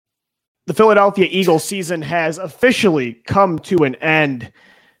The Philadelphia Eagles season has officially come to an end.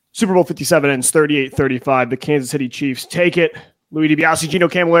 Super Bowl 57 ends 38-35. The Kansas City Chiefs take it. Louis DiBiase, Gino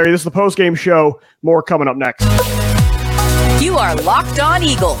Camilleri. This is the postgame show. More coming up next. You are Locked On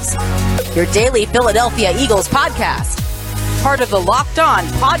Eagles, your daily Philadelphia Eagles podcast. Part of the Locked On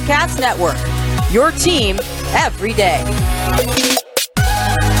Podcast Network, your team every day.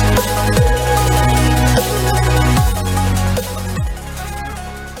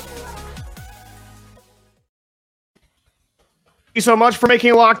 Thank you so much for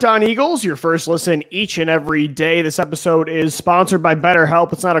making Locked On Eagles your first listen each and every day. This episode is sponsored by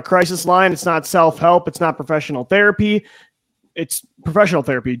BetterHelp. It's not a crisis line. It's not self-help. It's not professional therapy. It's professional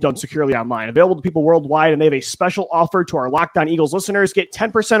therapy done securely online. Available to people worldwide, and they have a special offer to our Locked On Eagles listeners. Get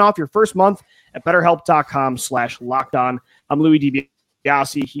 10% off your first month at BetterHelp.com/LockedOn. I'm Louis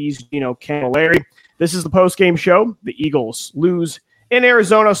DiBiase. He's Gino Camilleri. This is the postgame show. The Eagles lose in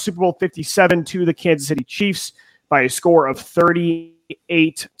Arizona, Super Bowl 57 to the Kansas City Chiefs by a score of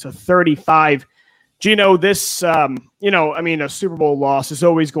 38-35. Gino, this, a Super Bowl loss is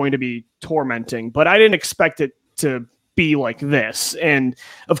always going to be tormenting, but I didn't expect it to be like this. And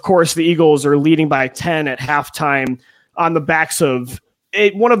of course, the Eagles are leading by 10 at halftime on the backs of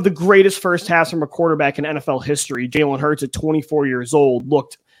one of the greatest first halves from a quarterback in NFL history. Jalen Hurts, at 24 years old,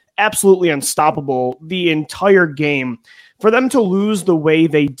 looked absolutely unstoppable the entire game. For them to lose the way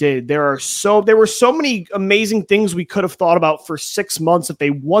they did, there were so many amazing things we could have thought about for 6 months if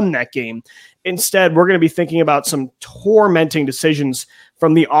they won that game. Instead, we're going to be thinking about some tormenting decisions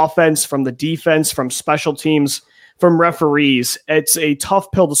from the offense, from the defense, from special teams, from referees. It's a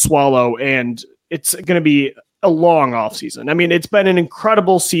tough pill to swallow, and it's going to be a long offseason. I mean, it's been an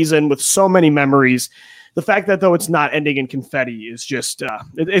incredible season with so many memories. The fact that, though, it's not ending in confetti is just,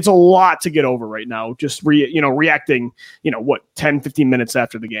 it's a lot to get over right now. Just, reacting, 10, 15 minutes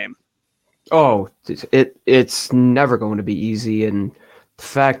after the game. Oh, it's never going to be easy. And the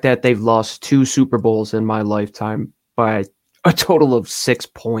fact that they've lost 2 Super Bowls in my lifetime by a total of 6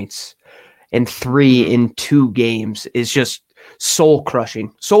 points and 3 in 2 games is just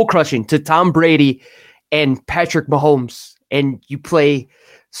soul-crushing. Soul-crushing to Tom Brady and Patrick Mahomes. And you play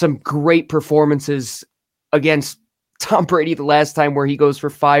some great performances against Tom Brady the last time, where he goes for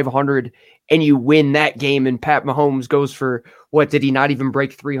 500 and you win that game, and Pat Mahomes goes for, what, did he not even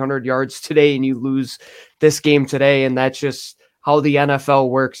break 300 yards today, and you lose this game today? And that's just how the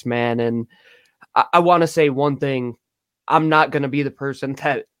NFL works, man. And I want to say one thing. I'm not going to be the person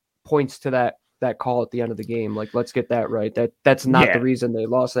that points to that call at the end of the game. Like, let's get that right. That's not the reason they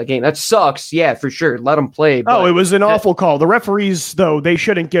lost that game. That sucks. Yeah, for sure. Let them play. But it was an awful call. The referees, though, they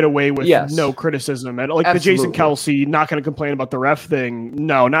shouldn't get away with no criticism. And like Absolutely. The Jason Kelce, not going to complain about the ref thing.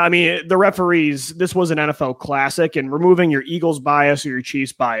 No, the referees, this was an NFL classic, and removing your Eagles bias or your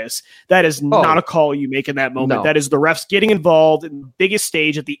Chiefs bias, that is not a call you make in that moment. No. That is the refs getting involved in the biggest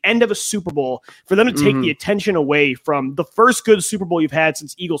stage at the end of a Super Bowl for them to take the attention away from the first good Super Bowl you've had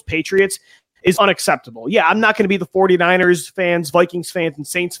since Eagles-Patriots. Is unacceptable. Yeah, I'm not going to be the 49ers fans, Vikings fans, and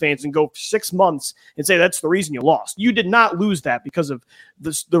Saints fans and go for 6 months and say that's the reason you lost. You did not lose that because of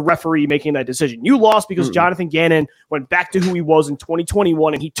the referee making that decision. You lost because Jonathan Gannon went back to who he was in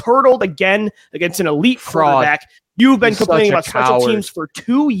 2021, and he turtled again against an elite quarterback. You've been complaining about special teams for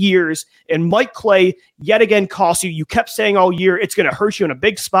 2 years, and Mike Clay yet again cost you. You kept saying all year it's going to hurt you in a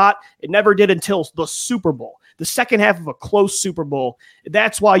big spot. It never did until the Super Bowl. The second half of a close Super Bowl.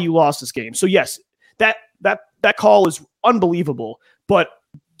 That's why you lost this game. So yes, that call is unbelievable, but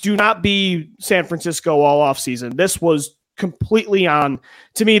do not be San Francisco all off season. This was completely on,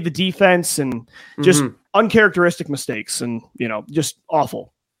 to me, the defense and just uncharacteristic mistakes and, just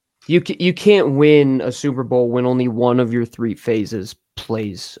awful. You can't win a Super Bowl when only one of your 3 phases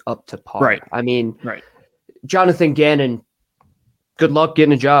plays up to par. Right. I mean, Jonathan Gannon, good luck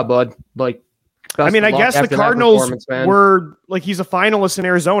getting a job, bud. Like, I guess the Cardinals were like, he's a finalist in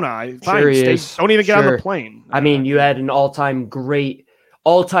Arizona. Fine, sure he is. Don't even get on the plane. You had an all-time great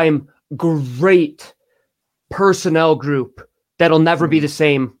personnel group that'll never be the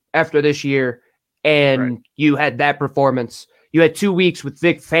same after this year. And you had that performance. You had 2 weeks with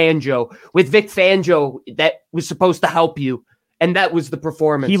Vic Fangio. With Vic Fangio, that was supposed to help you. And that was the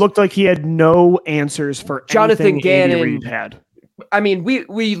performance. He looked like he had no answers for Jonathan Gannon. Andy Reid had.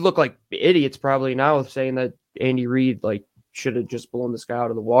 We look like idiots probably now saying that Andy Reid should have just blown this guy out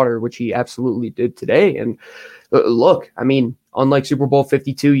of the water, which he absolutely did today. And look, unlike Super Bowl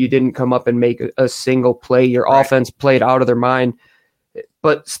 52, you didn't come up and make a single play. Your offense played out of their mind.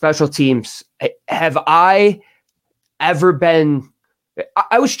 But special teams, have I ever been?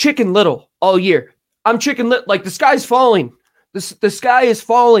 I was Chicken Little all year. I'm Chicken Little. Like, the sky's falling. The sky is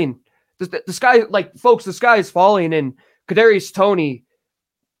falling. The sky, like, folks, the sky is falling, and Kadarius Toney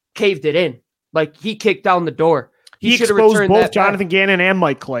caved it in. Like, he kicked down the door. He exposed both Jonathan Gannon and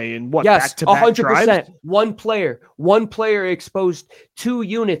Mike Clay in back-to-back 100%. Drives? One player exposed 2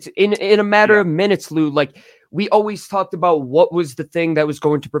 units in a matter of minutes, Lou. Like, we always talked about what was the thing that was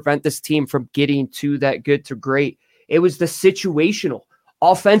going to prevent this team from getting to that good to great. It was the situational.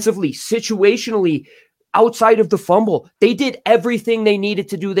 Offensively, situationally, outside of the fumble, they did everything they needed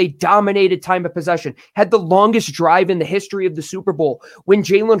to do. They dominated time of possession, had the longest drive in the history of the Super Bowl. When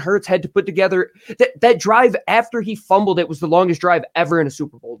Jalen Hurts had to put together that drive after he fumbled, it was the longest drive ever in a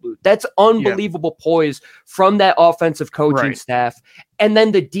Super Bowl, dude. That's unbelievable poise from that offensive coaching staff. And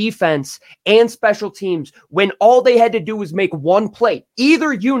then the defense and special teams, when all they had to do was make one play,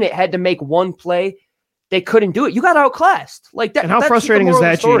 either unit had to make one play, they couldn't do it. You got outclassed. Like that. And how frustrating is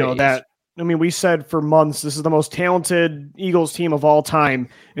that, Gino, that I mean, we said for months, this is the most talented Eagles team of all time.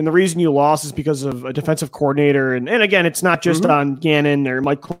 And the reason you lost is because of a defensive coordinator. And again, it's not just on Gannon or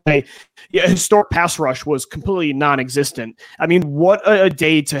Mike Clay. Historic pass rush was completely non-existent. I mean, what a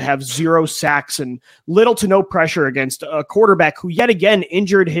day to have 0 sacks and little to no pressure against a quarterback who yet again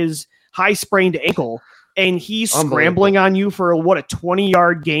injured his high sprained ankle. And he's scrambling on you for a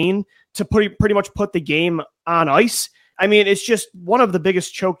 20-yard gain to pretty much put the game on ice. I mean, it's just one of the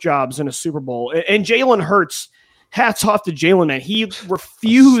biggest choke jobs in a Super Bowl. And Jalen Hurts, hats off to Jalen, man. He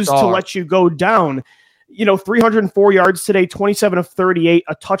refused to let you go down. 304 yards today, 27 of 38,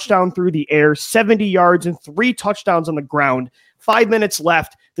 a touchdown through the air, 70 yards and 3 touchdowns on the ground. 5 minutes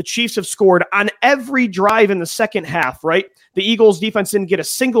left. The Chiefs have scored on every drive in the second half, right? The Eagles defense didn't get a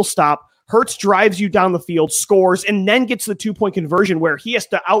single stop. Hurts drives you down the field, scores, and then gets the 2-point conversion where he has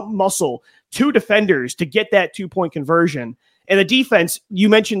to outmuscle 2 defenders to get that 2-point conversion. And the defense, you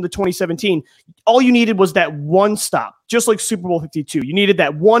mentioned the 2017, all you needed was that one stop, just like Super Bowl 52. You needed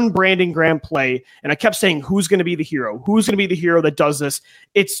that one Brandon Graham play. And I kept saying, who's going to be the hero? Who's going to be the hero that does this?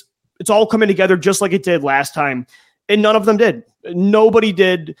 It's all coming together just like it did last time. And none of them did. Nobody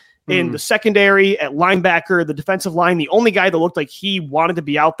did. In the secondary, at linebacker, the defensive line, the only guy that looked like he wanted to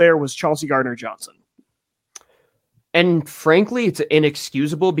be out there was Chauncey Gardner-Johnson. And frankly, it's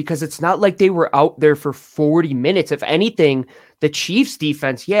inexcusable because it's not like they were out there for 40 minutes. If anything, the Chiefs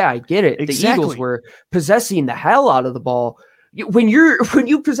defense, I get it. Exactly. The Eagles were possessing the hell out of the ball. When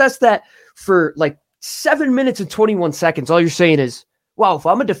you possess that for like 7 minutes and 21 seconds, all you're saying is, wow, if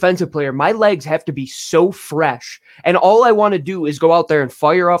I'm a defensive player, my legs have to be so fresh. And all I want to do is go out there and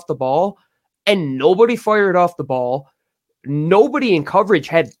fire off the ball. And nobody fired off the ball. Nobody in coverage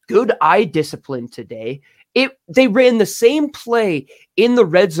had good eye discipline today. They ran the same play in the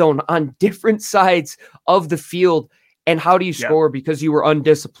red zone on different sides of the field. And how do you score? Because you were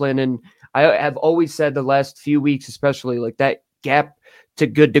undisciplined. And I have always said the last few weeks, especially, like, that gap to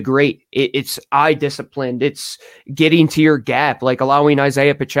good to great, it's eye disciplined. It's getting to your gap, like allowing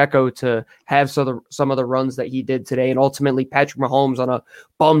Isaiah Pacheco to have some of the runs that he did today. And ultimately Patrick Mahomes on a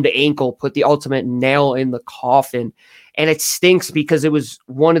bummed ankle put the ultimate nail in the coffin. And it stinks because it was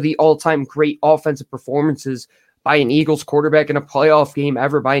one of the all-time great offensive performances by an Eagles quarterback in a playoff game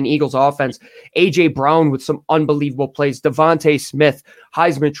ever, by an Eagles offense. A.J. Brown with some unbelievable plays. Devontae Smith,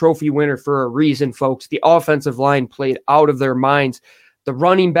 Heisman Trophy winner for a reason, folks. The offensive line played out of their minds. The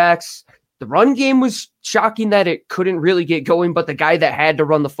running backs, the run game was shocking that it couldn't really get going, but the guy that had to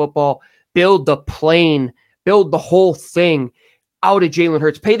run the football, build the whole thing out of Jalen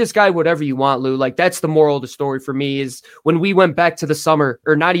Hurts. Pay this guy whatever you want, Lou. Like, that's the moral of the story for me, is when we went back to the summer,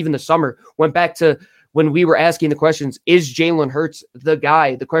 or not even the summer, went back to when we were asking the questions, is Jalen Hurts the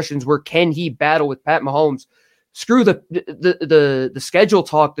guy? The questions were, can he battle with Pat Mahomes? Screw the schedule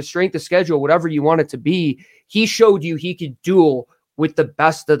talk, the strength of schedule, whatever you want it to be. He showed you he could duel with the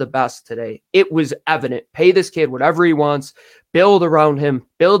best of the best today. It was evident. Pay this kid whatever he wants. Build around him.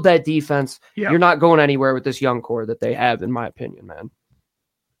 Build that defense. Yep. You're not going anywhere with this young core that they have, in my opinion, man.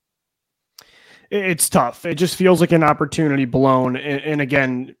 It's tough. It just feels like an opportunity blown. And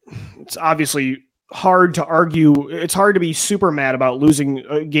again, it's obviously hard to argue. It's hard to be super mad about losing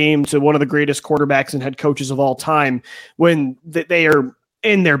a game to one of the greatest quarterbacks and head coaches of all time when they are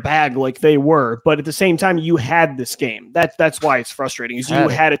in their bag like they were. But at the same time, you had this game. That's why it's frustrating, is you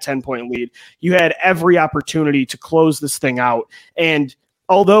had a 10-point lead. You had every opportunity to close this thing out. And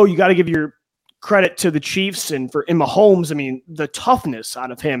although you got to give your credit to the Chiefs and Mahomes, I mean, the toughness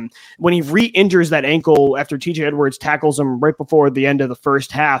out of him when he re-injures that ankle after TJ Edwards tackles him right before the end of the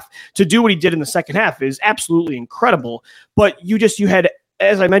first half, to do what he did in the second half is absolutely incredible. But you had,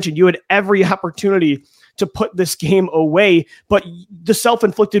 as I mentioned, you had every opportunity to put this game away, but the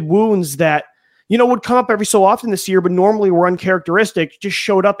self-inflicted wounds that, would come up every so often this year, but normally were uncharacteristic, just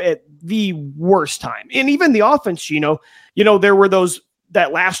showed up at the worst time. And even the offense, there were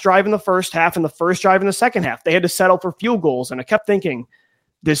that last drive in the first half and the first drive in the second half. They had to settle for field goals. And I kept thinking,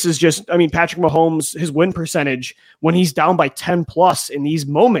 this is just, Patrick Mahomes, his win percentage when he's down by 10 plus in these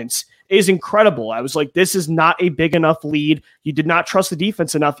moments is incredible. I was like, this is not a big enough lead. You did not trust the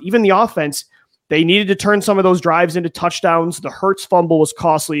defense enough. Even the offense, they needed to turn some of those drives into touchdowns. The Hurts fumble was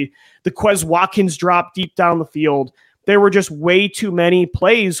costly. The Quez Watkins drop deep down the field. There were just way too many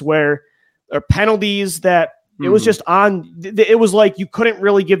plays where penalties that it was just on. It was like you couldn't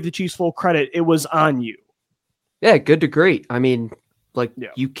really give the Chiefs full credit. It was on you. Yeah, good to great.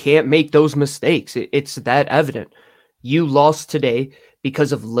 You can't make those mistakes. It's that evident. You lost today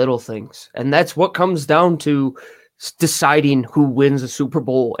because of little things. And that's what comes down to deciding who wins a Super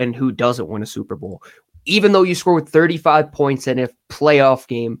Bowl and who doesn't win a Super Bowl. Even though you scored 35 points in a playoff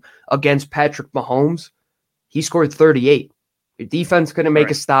game against Patrick Mahomes, he scored 38. Your defense couldn't make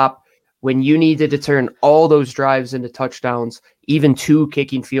a stop when you needed to turn all those drives into touchdowns, even 2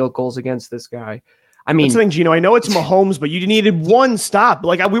 kicking field goals against this guy. That's the thing, Gino. I know it's Mahomes, but you needed one stop.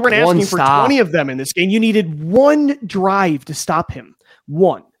 Like, we weren't asking for 20 of them in this game. You needed one drive to stop him.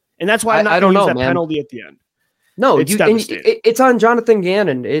 One. And that's why I'm not going to use that penalty at the end. No, it's on Jonathan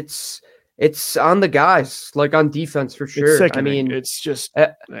Gannon. It's on the guys, like on defense for sure. It's sickening. It's just,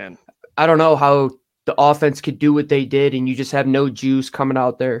 man. I don't know how the offense could do what they did, and you just have no juice coming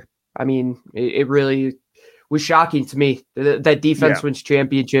out there. It really was shocking to me. That defense wins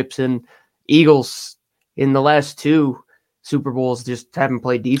championships, and Eagles in the last 2 Super Bowls just haven't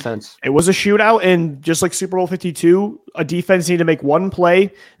played defense. It was a shootout, and just like Super Bowl 52, a defense needed to make one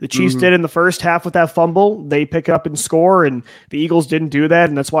play. The Chiefs did in the first half with that fumble. They pick up and score, and the Eagles didn't do that,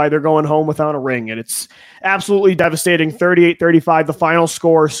 and that's why they're going home without a ring. And it's absolutely devastating. 38-35, the final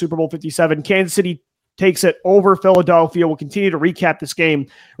score, Super Bowl 57. Kansas City takes it over Philadelphia. We'll continue to recap this game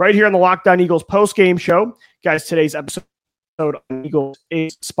right here on the Locked On Eagles post-game show. Guys, today's episode on Eagles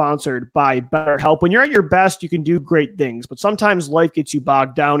is sponsored by BetterHelp. When you're at your best, you can do great things, but sometimes life gets you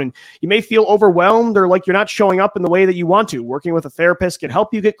bogged down and you may feel overwhelmed or like you're not showing up in the way that you want to. Working with a therapist can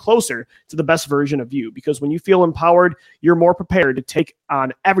help you get closer to the best version of you, because when you feel empowered, you're more prepared to take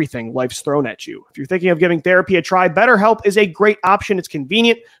on everything life's thrown at you. If you're thinking of giving therapy a try, BetterHelp is a great option. It's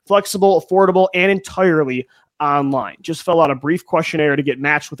convenient, flexible, affordable, and entirely online. Just fill out a brief questionnaire to get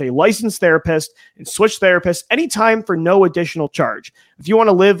matched with a licensed therapist and switch therapists anytime for no additional charge. If you want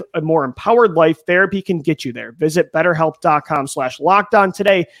to live a more empowered life, therapy can get you there. Visit BetterHelp.com/lockedon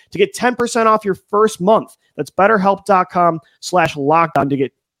today to get 10% off your first month. That's BetterHelp.com/lockedon to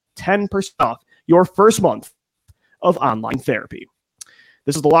get 10% off your first month of online therapy.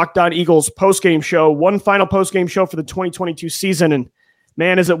 This is the Locked On Eagles postgame show. One final postgame show for the 2022 season, and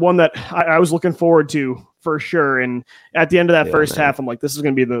man, is it one that I was looking forward to for sure. And at the end of that first half, I'm like, this is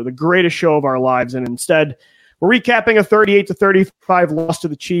going to be the greatest show of our lives. And instead, we're recapping a 38-35 loss to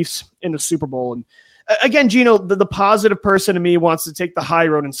the Chiefs in the Super Bowl. And again, Gino, the positive person in me wants to take the high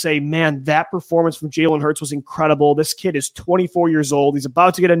road and say, man, that performance from Jalen Hurts was incredible. This kid is 24 years old. He's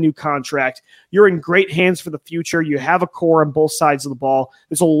about to get a new contract. You're in great hands for the future. You have a core on both sides of the ball.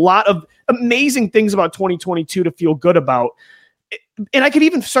 There's a lot of amazing things about 2022 to feel good about. And I could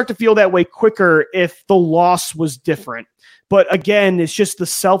even start to feel that way quicker if the loss was different. But again, it's just the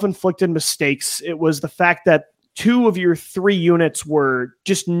self-inflicted mistakes. It was the fact that 2 of your 3 units were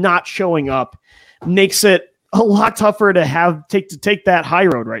just not showing up, makes it a lot tougher to take that high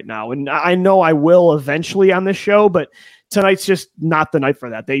road right now. And I know I will eventually on this show, but tonight's just not the night for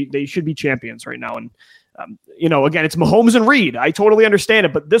that. They should be champions right now. And again, it's Mahomes and Reed. I totally understand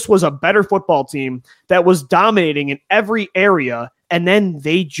it, but this was a better football team that was dominating in every area, and then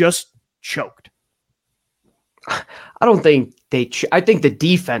they just choked. I don't think I think the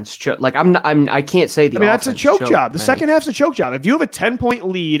defense choked. Like I can't say the. That's a choke job. The second half's a choke job. If you have a 10-point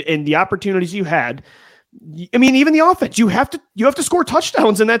lead in the opportunities you had, even the offense, you have to score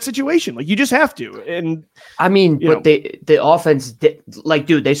touchdowns in that situation. Like, you just have to. And but the offense did,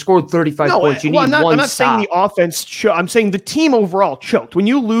 dude, they scored 35 points. You need one I'm not stop. Saying the offense I'm saying the team overall choked. When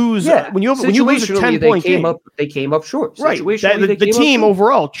you lose, when you lose a 10-point game, they came up short. Right. The team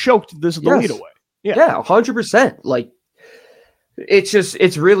overall choked the lead away. Yeah, 100%. Like,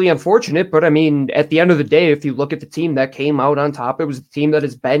 it's really unfortunate, but at the end of the day, if you look at the team that came out on top, it was a team that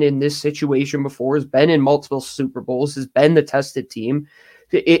has been in this situation before, has been in multiple Super Bowls, has been the tested team.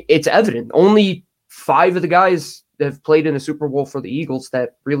 It's evident. Only 5 of the guys that have played in a Super Bowl for the Eagles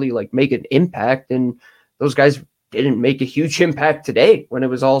that really make an impact, and those guys didn't make a huge impact today when it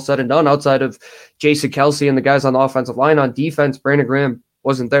was all said and done, outside of Jason Kelce and the guys on the offensive line. On defense, Brandon Graham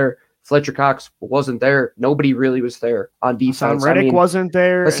wasn't there. Fletcher Cox wasn't there. Nobody really was there on defense. Hassan Reddick wasn't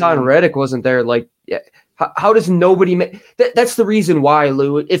there. Hassan Reddick wasn't there. Like, yeah, how does nobody make that's the reason why,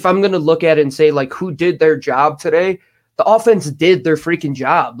 Lou, if I'm going to look at it and say, like, who did their job today, the offense did their freaking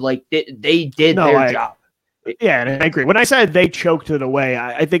job. Like, they did their job. Yeah, and I agree. When I said they choked it away,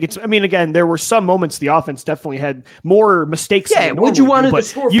 I think it's, I mean, again, there were some moments the offense definitely had more mistakes. Yeah, would you want to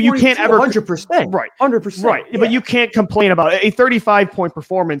score 42, you can't ever 100%. Right. 100%. Right. Yeah. But you can't complain about it. A 35-point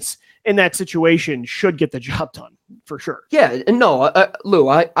performance in that situation should get the job done for sure. Yeah, and no, Lou,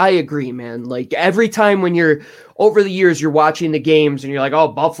 I agree, man. Like, every time when you're over the years, you're watching the games and you're like, oh,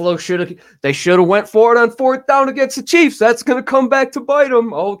 Buffalo should have went for it on 4th down against the Chiefs. That's going to come back to bite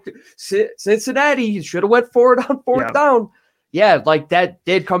them. Oh, Cincinnati should have went for it on 4th down. Yeah, like that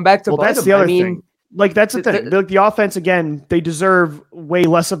did come back to bite them. That's the other thing. Like, that's the thing. The offense, again, they deserve way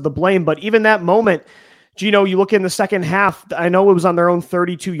less of the blame. But even that moment, Gino, you look in the second half, I know it was on their own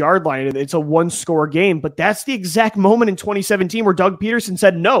 32-yard line. It's a one-score game, but that's the exact moment in 2017 where Doug Peterson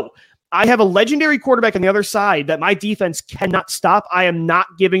said, no, I have a legendary quarterback on the other side that my defense cannot stop. I am not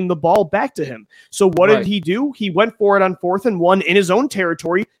giving the ball back to him. So what did he do? He went for it on 4th and 1 in his own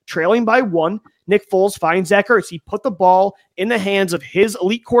territory, trailing by 1. Nick Foles finds Zach Ertz. He put the ball in the hands of his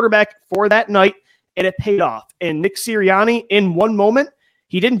elite quarterback for that night, and it paid off. And Nick Sirianni, in one moment,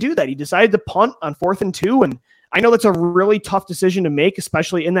 he didn't do that. He decided to punt on 4th and 2. And I know that's a really tough decision to make,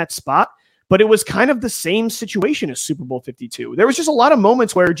 especially in that spot, but it was kind of the same situation as Super Bowl 52. There was just a lot of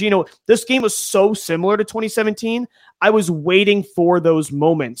moments where, Gino, this game was so similar to 2017. I was waiting for those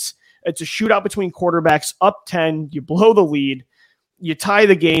moments. It's a shootout between quarterbacks, up 10, you blow the lead, you tie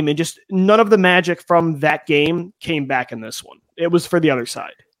the game, and just none of the magic from that game came back in this one. It was for the other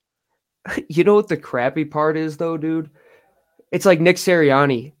side. You know what the crappy part is, though, dude? It's like Nick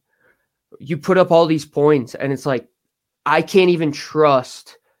Sirianni. You put up all these points, and it's like, I can't even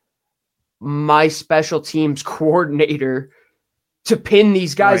trust my special teams coordinator to pin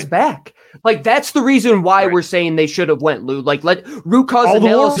these guys back. Like, that's the reason why we're saying they should have went, Lou. Like, let root cause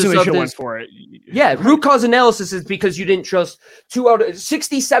analysis of this. Went for it. Yeah, root cause analysis is because you didn't trust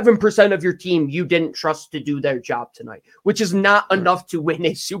 67% of your team you didn't trust to do their job tonight, which is not enough to win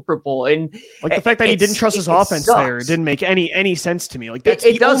a Super Bowl. And like the fact that he didn't trust his offense there didn't make any sense to me. Like, that's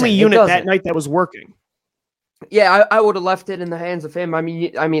the only unit that night that was working. Yeah, I would have left it in the hands of him. I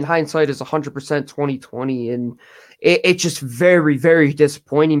mean, hindsight is 100% 2020, and it's just very, very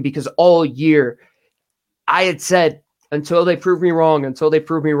disappointing because all year I had said until they prove me wrong, and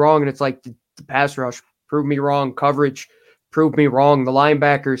it's like the pass rush proved me wrong, coverage proved me wrong, the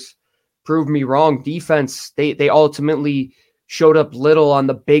linebackers proved me wrong, defense they ultimately showed up little on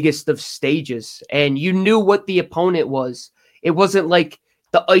the biggest of stages, and you knew what the opponent was. It wasn't like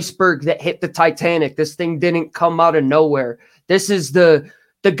the iceberg that hit the Titanic. This thing didn't come out of nowhere. This is the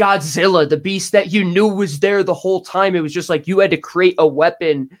Godzilla, the beast that you knew was there the whole time. It was just like you had to create a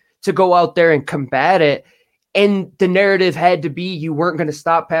weapon to go out there and combat it. And the narrative had to be you weren't going to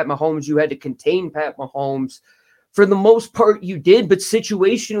stop Pat Mahomes. You had to contain Pat Mahomes. For the most part, you did, but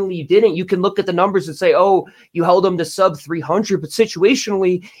situationally, you didn't. You can look at the numbers and say, oh, you held him to sub 300, but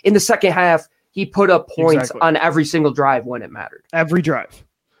situationally, in the second half, he put up points on every single drive when it mattered. Every drive.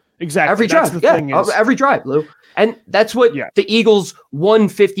 Exactly. Every drive. Every drive, Lou. And that's what the Eagles won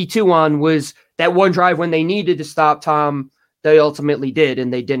 52 on, was that one drive when they needed to stop Tom. They ultimately did,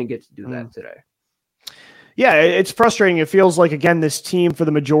 and they didn't get to do that today. Yeah, it's frustrating. It feels like, again, this team for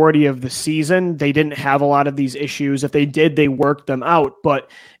the majority of the season, they didn't have a lot of these issues. If they did, they worked them out.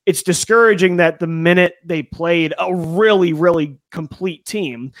 But it's discouraging that the minute they played a really, really complete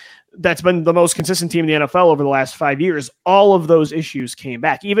team that's been the most consistent team in the NFL over the last 5 years, all of those issues came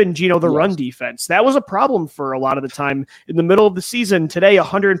back. Even, Gino, the run defense, that was a problem for a lot of the time. In the middle of the season, today,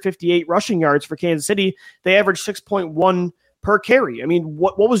 158 rushing yards for Kansas City. They averaged 6.1 per carry. I mean,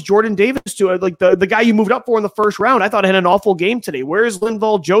 what was Jordan Davis doing? Like the guy you moved up for in the first round, I thought had an awful game today. Where is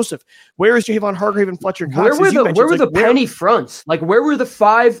Linval Joseph? Where is Javon Hargrave and Fletcher Cox? Where were the penny fronts? Like, where were the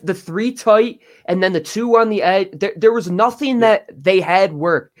 5, the 3 tight, and then the 2 on the edge? There was nothing that they had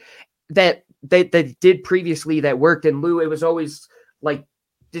worked that they did previously that worked. And Lou, it was always like,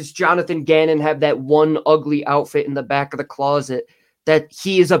 does Jonathan Gannon have that one ugly outfit in the back of the closet that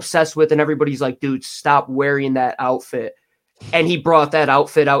he is obsessed with? And everybody's like, dude, stop wearing that outfit. And he brought that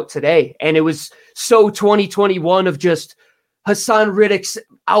outfit out today. And it was so 2021 of just Hassan Reddick's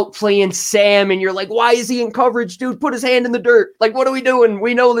outplaying Sam. And you're like, why is he in coverage, dude? Put his hand in the dirt. Like, what are we doing?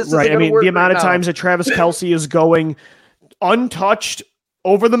 We know this isn't going to work. The amount of times that Travis Kelce is going untouched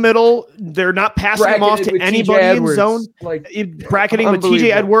over the middle. They're not passing him off to anybody in zone. Bracketing with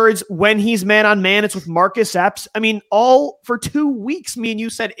TJ Edwards. When he's man on man, it's with Marcus Epps. I mean, all for 2 weeks, me and you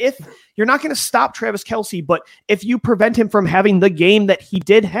said, if you're not going to stop Travis Kelce, but if you prevent him from having the game that he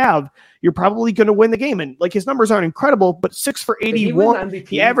did have, you're probably going to win the game. And like, his numbers aren't incredible, but 6 for 81.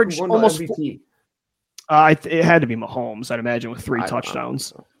 He averaged almost. It had to be Mahomes, I'd imagine, with 3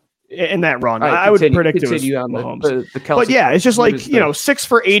 touchdowns. In that run, I would predict it was Mahomes. The but yeah, it's just like, 6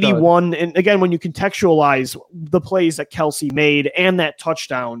 for 81. And again, when you contextualize the plays that Kelce made and that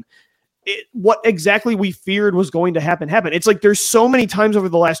touchdown, what exactly we feared was going to happen. It's like there's so many times over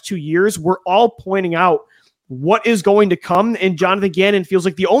the last 2 years, we're all pointing out what is going to come. And Jonathan Gannon feels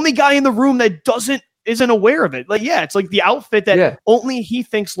like the only guy in the room that isn't aware of it. Like, yeah, it's like the outfit that only he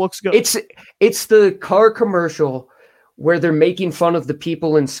thinks looks good. It's the car commercial where they're making fun of the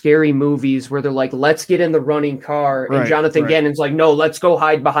people in scary movies where they're like, let's get in the running car. And Jonathan Gannon's like, no, let's go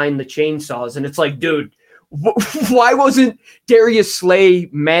hide behind the chainsaws. And it's like, dude, why wasn't Darius Slay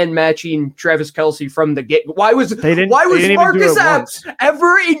man matching Travis Kelce from the get? Why was Marcus Epps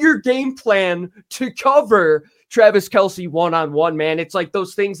ever in your game plan to cover Travis Kelce one-on-one, man? It's like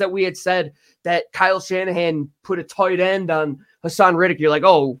those things that we had said that Kyle Shanahan put a tight end on Hassan Reddick. You're like,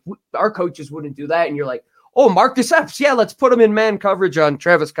 oh, our coaches wouldn't do that. And you're like, oh, Marcus Epps, yeah, let's put him in man coverage on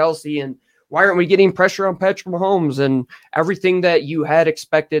Travis Kelce. And why aren't we getting pressure on Patrick Mahomes? And everything that you had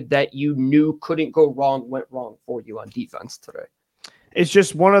expected that you knew couldn't go wrong went wrong for you on defense today. It's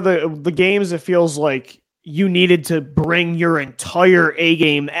just one of the games that feels like you needed to bring your entire A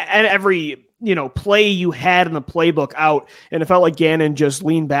game and every play you had in the playbook out. And it felt like Gannon just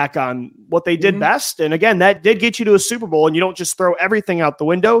leaned back on what they did best. And again, that did get you to a Super Bowl, and you don't just throw everything out the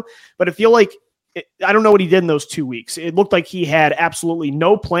window. But I feel like I don't know what he did in those 2 weeks. It looked like he had absolutely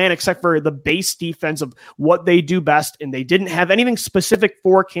no plan except for the base defense of what they do best. And they didn't have anything specific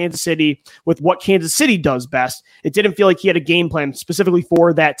for Kansas City with what Kansas City does best. It didn't feel like he had a game plan specifically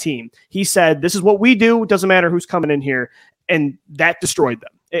for that team. He said, this is what we do. It doesn't matter who's coming in here. And that destroyed them.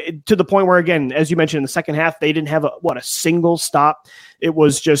 To the point where, again, as you mentioned, in the second half, they didn't have a single stop. It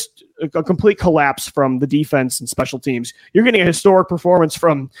was just a complete collapse from the defense and special teams. You're getting a historic performance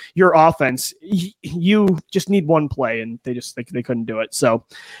from your offense. You just need one play, and they couldn't do it. So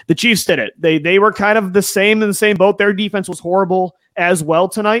the Chiefs did it. They were kind of in the same boat. Their defense was horrible as well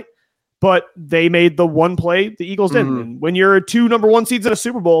tonight, but they made the one play the Eagles didn't. And when you're 2 number 1 seeds in a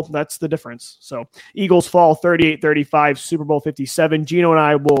Super Bowl, that's the difference. So Eagles fall 38-35, Super Bowl 57. Gino and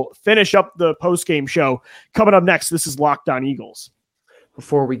I will finish up the post-game show. Coming up next, this is Locked On Eagles.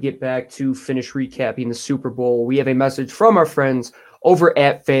 Before we get back to finish recapping the Super Bowl, we have a message from our friends over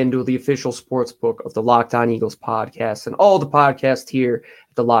at FanDuel, the official sports book of the Locked On Eagles podcast and all the podcasts here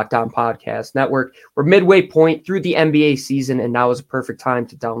at the Locked On Podcast Network. We're midway point through the NBA season, and now is a perfect time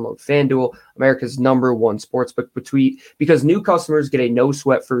to download FanDuel, America's #1 sportsbook, because new customers get a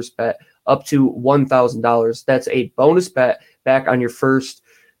no-sweat first bet up to $1,000. That's a bonus bet back on your first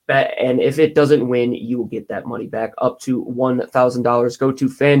bet, and if it doesn't win, you will get that money back up to $1,000. Go to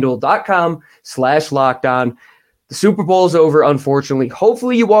FanDuel.com/lockedon. The Super Bowl is over, unfortunately.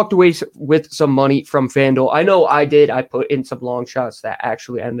 Hopefully you walked away with some money from FanDuel. I know I did. I put in some long shots that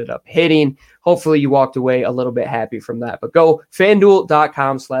actually ended up hitting. Hopefully you walked away a little bit happy from that. But go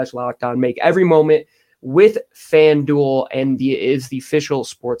FanDuel.com/lockedon. Make every moment with FanDuel, and is the official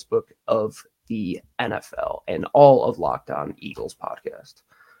sportsbook of the NFL and all of Locked On Eagles podcast.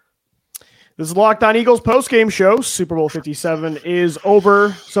 This is Locked On Eagles post-game show. Super Bowl 57 is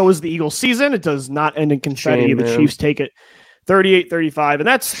over. So is the Eagles season. It does not end in confetti. Shame, the Chiefs take it 38-35. And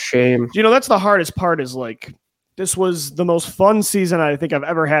that's shame. That's the hardest part is like, this was the most fun season I think I've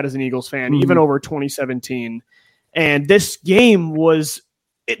ever had as an Eagles fan, even over 2017. And this game was,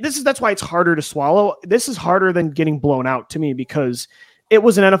 that's why it's harder to swallow. This is harder than getting blown out to me because it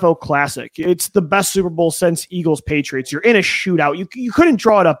was an NFL classic. It's the best Super Bowl since Eagles-Patriots. You're in a shootout. You couldn't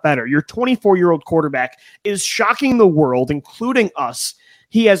draw it up better. Your 24-year-old quarterback is shocking the world, including us.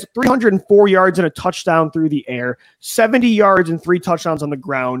 He has 304 yards and a touchdown through the air, 70 yards and 3 touchdowns on the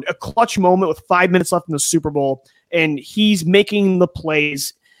ground, a clutch moment with 5 minutes left in the Super Bowl, and he's making the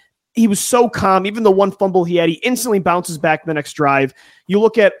plays. He was so calm. Even the one fumble he had, he instantly bounces back the next drive. You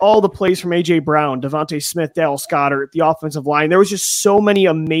look at all the plays from A.J. Brown, Devontae Smith, Dallas Goedert, the offensive line. There was just so many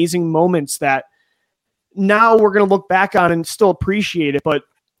amazing moments that now we're going to look back on and still appreciate it, but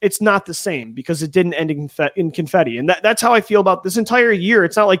it's not the same because it didn't end in confetti. And that's how I feel about this entire year.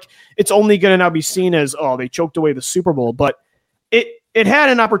 It's not like it's only going to now be seen as, oh, they choked away the Super Bowl, but it had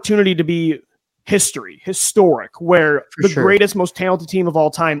an opportunity to be historic, where greatest, most talented team of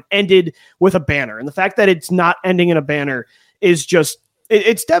all time ended with a banner. And the fact that it's not ending in a banner is just,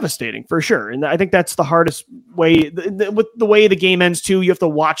 it's devastating for sure. And I think that's the hardest way. With the way the game ends too, you have to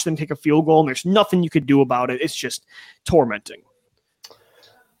watch them take a field goal, and there's nothing you could do about it. It's just tormenting.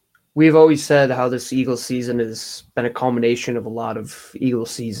 We've always said how this Eagles season has been a culmination of a lot of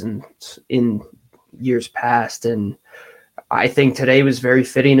Eagles seasons in years past, and I think today was very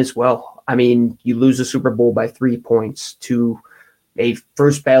fitting as well. I mean, you lose a Super Bowl by 3 points to a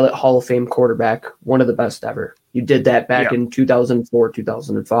first ballot Hall of Fame quarterback, one of the best ever. You did that back in 2004,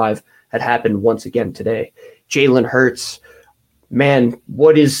 2005. That happened once again today. Jalen Hurts, man,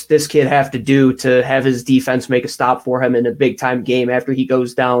 what does this kid have to do to have his defense make a stop for him in a big-time game after he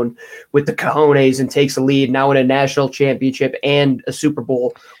goes down with the cojones and takes a lead now in a national championship and a Super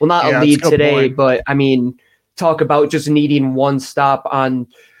Bowl? Well, not a lead today, but, I mean, talk about just needing one stop on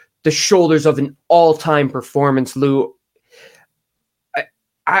the shoulders of an all-time performance, Lou.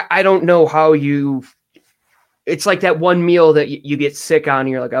 I don't know how you – it's like that one meal that you get sick on and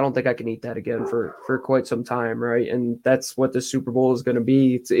you're like, I don't think I can eat that again for quite some time, right? And that's what the Super Bowl is going to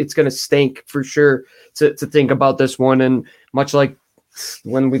be. It's going to stink for sure to think about this one. And much like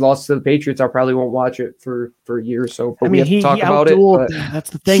when we lost to the Patriots, I probably won't watch it for a year or so. But we have to talk about it.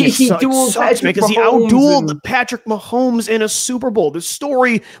 That's the thing. He sucks because he outdueled Patrick Mahomes in a Super Bowl. The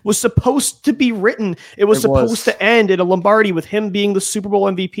story was supposed to be written. It was supposed to end in a Lombardi with him being the Super Bowl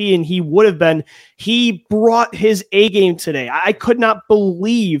MVP, and he would have been. He brought his A game today. I could not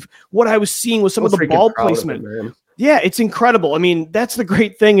believe what I was seeing with some of the ball placement. Yeah, it's incredible. I mean, that's the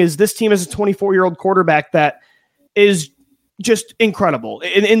great thing is this team has a 24-year-old quarterback that is just incredible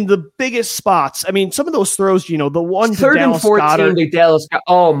in the biggest spots. I mean, some of those throws, the one to Dallas Goedert, to Dallas.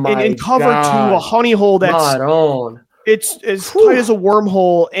 Oh my! And cover to a honey hole that's it's as tight as a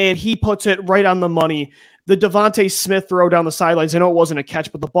wormhole, and he puts it right on the money. The Devontae Smith throw down the sidelines. I know it wasn't a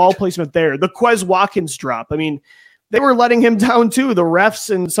catch, but the ball placement there. The Quez Watkins drop. I mean, they were letting him down too. The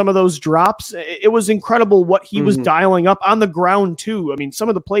refs and some of those drops. It was incredible what he was dialing up on the ground too. I mean, some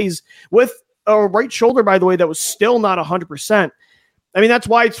of the plays with a right shoulder, by the way, that was still not 100%. I mean, that's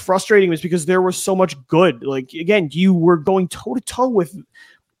why it's frustrating, was because there was so much good. Like, again, you were going toe to toe with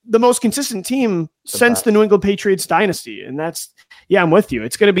the most consistent team since the New England Patriots dynasty. And I'm with you.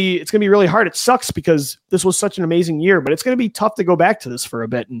 It's going to be really hard. It sucks because this was such an amazing year, but it's going to be tough to go back to this for a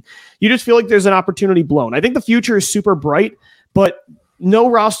bit. And you just feel like there's an opportunity blown. I think the future is super bright, but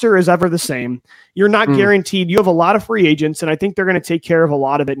no roster is ever the same. You're not guaranteed. You have a lot of free agents, and I think they're going to take care of a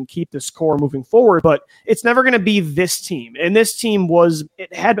lot of it and keep this core moving forward, but it's never going to be this team. And this team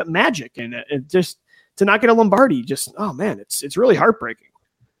it had magic in it. It just, to not get a Lombardi, oh man, it's really heartbreaking.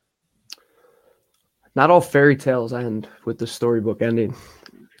 Not all fairy tales end with the storybook ending.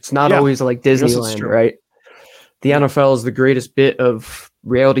 It's not always like Disneyland, right? The NFL is the greatest bit of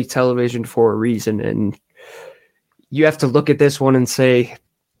reality television for a reason, and you have to look at this one and say,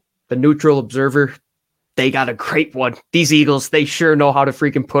 the neutral observer, they got a great one. These Eagles, they sure know how to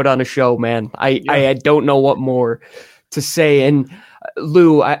freaking put on a show, man. I don't know what more to say. And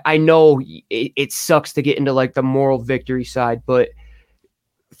Lou, I know it sucks to get into like the moral victory side, but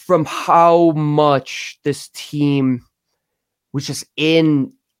from how much this team was just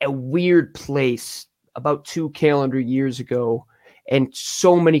in a weird place about 2 calendar years ago, and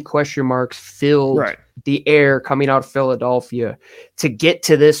so many question marks filled the air coming out of Philadelphia, to get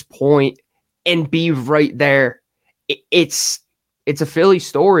to this point and be right there. It's a Philly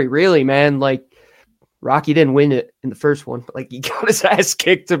story, really, man. Like, Rocky didn't win it in the first one, but like, he got his ass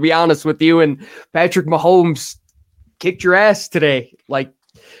kicked, to be honest with you. And Patrick Mahomes kicked your ass today. Like,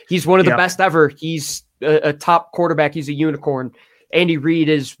 he's one of the best ever. He's a top quarterback. He's a unicorn. Andy Reid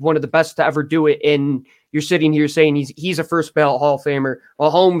is one of the best to ever do it. And you're sitting here saying he's a first ballot Hall of Famer.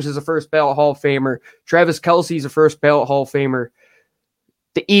 Mahomes is a first ballot Hall of Famer. Travis Kelce's a first ballot Hall of Famer.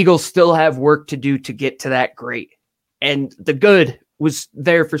 The Eagles still have work to do to get to that great. And the good was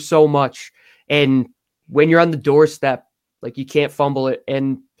there for so much. And when you're on the doorstep, like, you can't fumble it.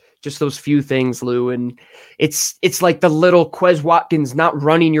 And just those few things, Lou. And it's like the little Quez Watkins not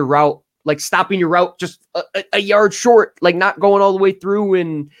running your route, like stopping your route just a yard short, like not going all the way through,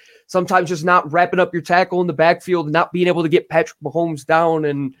 and sometimes just not wrapping up your tackle in the backfield and not being able to get Patrick Mahomes down,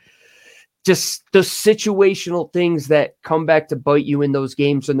 and just the situational things that come back to bite you in those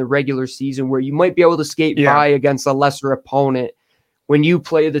games in the regular season where you might be able to skate by against a lesser opponent. When you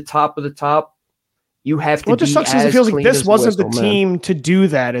play the top of the top, you have to be as clean as whistle. Well, it just sucks because it feels like this wasn't the team to do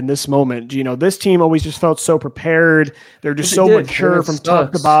that in this moment. This team always just felt so prepared. They're just so mature from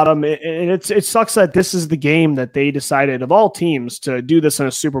top to bottom. And it sucks that this is the game that they decided, of all teams, to do this in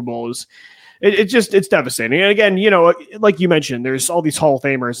a Super Bowl. It's devastating. And again, like you mentioned, there's all these Hall of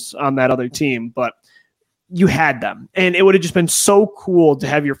Famers on that other team, but you had them. And it would have just been so cool to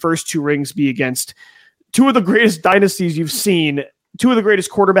have your first 2 rings be against 2 of the greatest dynasties you've seen, 2 of the greatest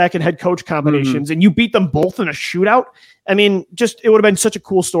quarterback and head coach combinations, and you beat them both in a shootout. I mean, it would have been such a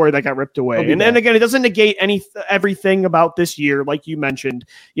cool story that got ripped away. And again, it doesn't negate everything about this year, like you mentioned,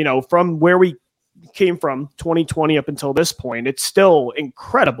 from where we came from 2020 up until this point. It's still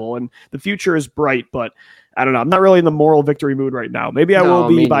incredible, and the future is bright, but I don't know. I'm not really in the moral victory mood right now. Maybe I will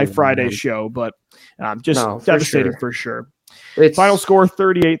be by Friday's show, but devastating for sure. Final score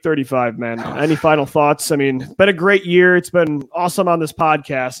 38-35, man. Any final thoughts? I mean, been a great year. It's been awesome on this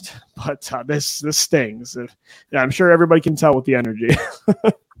podcast, but this stings. I'm sure everybody can tell with the energy.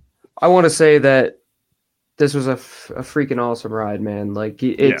 I want to say that this was a freaking awesome ride, man. Like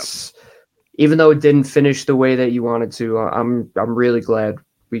even though it didn't finish the way that you wanted to, I'm really glad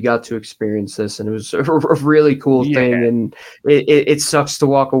we got to experience this, and it was a really cool thing. And it sucks to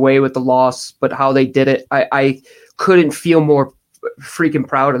walk away with the loss, but how they did it, I couldn't feel more freaking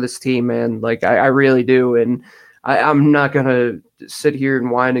proud of this team, man. Like I really do. And I'm not going to sit here and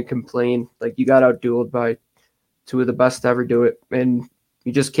whine and complain. Like, you got outdueled by 2 of the best to ever do it. And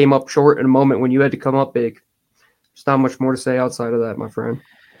you just came up short in a moment when you had to come up big. There's not much more to say outside of that, my friend.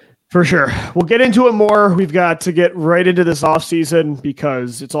 For sure. We'll get into it more. We've got to get right into this offseason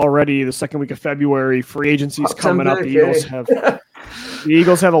because it's already the second week of February. Free agency's coming up. The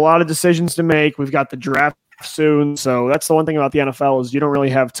Eagles have a lot of decisions to make. We've got the draft soon. So that's the one thing about the NFL is you don't really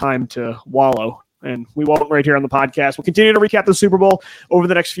have time to wallow. And we won't right here on the podcast. We'll continue to recap the Super Bowl over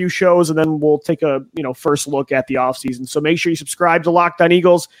the next few shows, and then we'll take a first look at the offseason. So make sure you subscribe to Locked On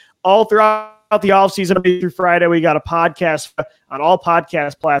Eagles all throughout the offseason through Friday. We got a podcast on all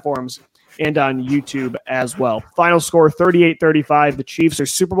podcast platforms and on YouTube as well. Final score 38-35. The Chiefs are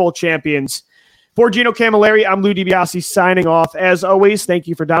Super Bowl champions. For Gino Camilleri, I'm Lou DiBiase signing off. As always, thank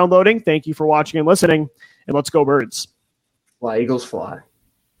you for downloading. Thank you for watching and listening. And let's go Birds. Fly, Eagles, fly.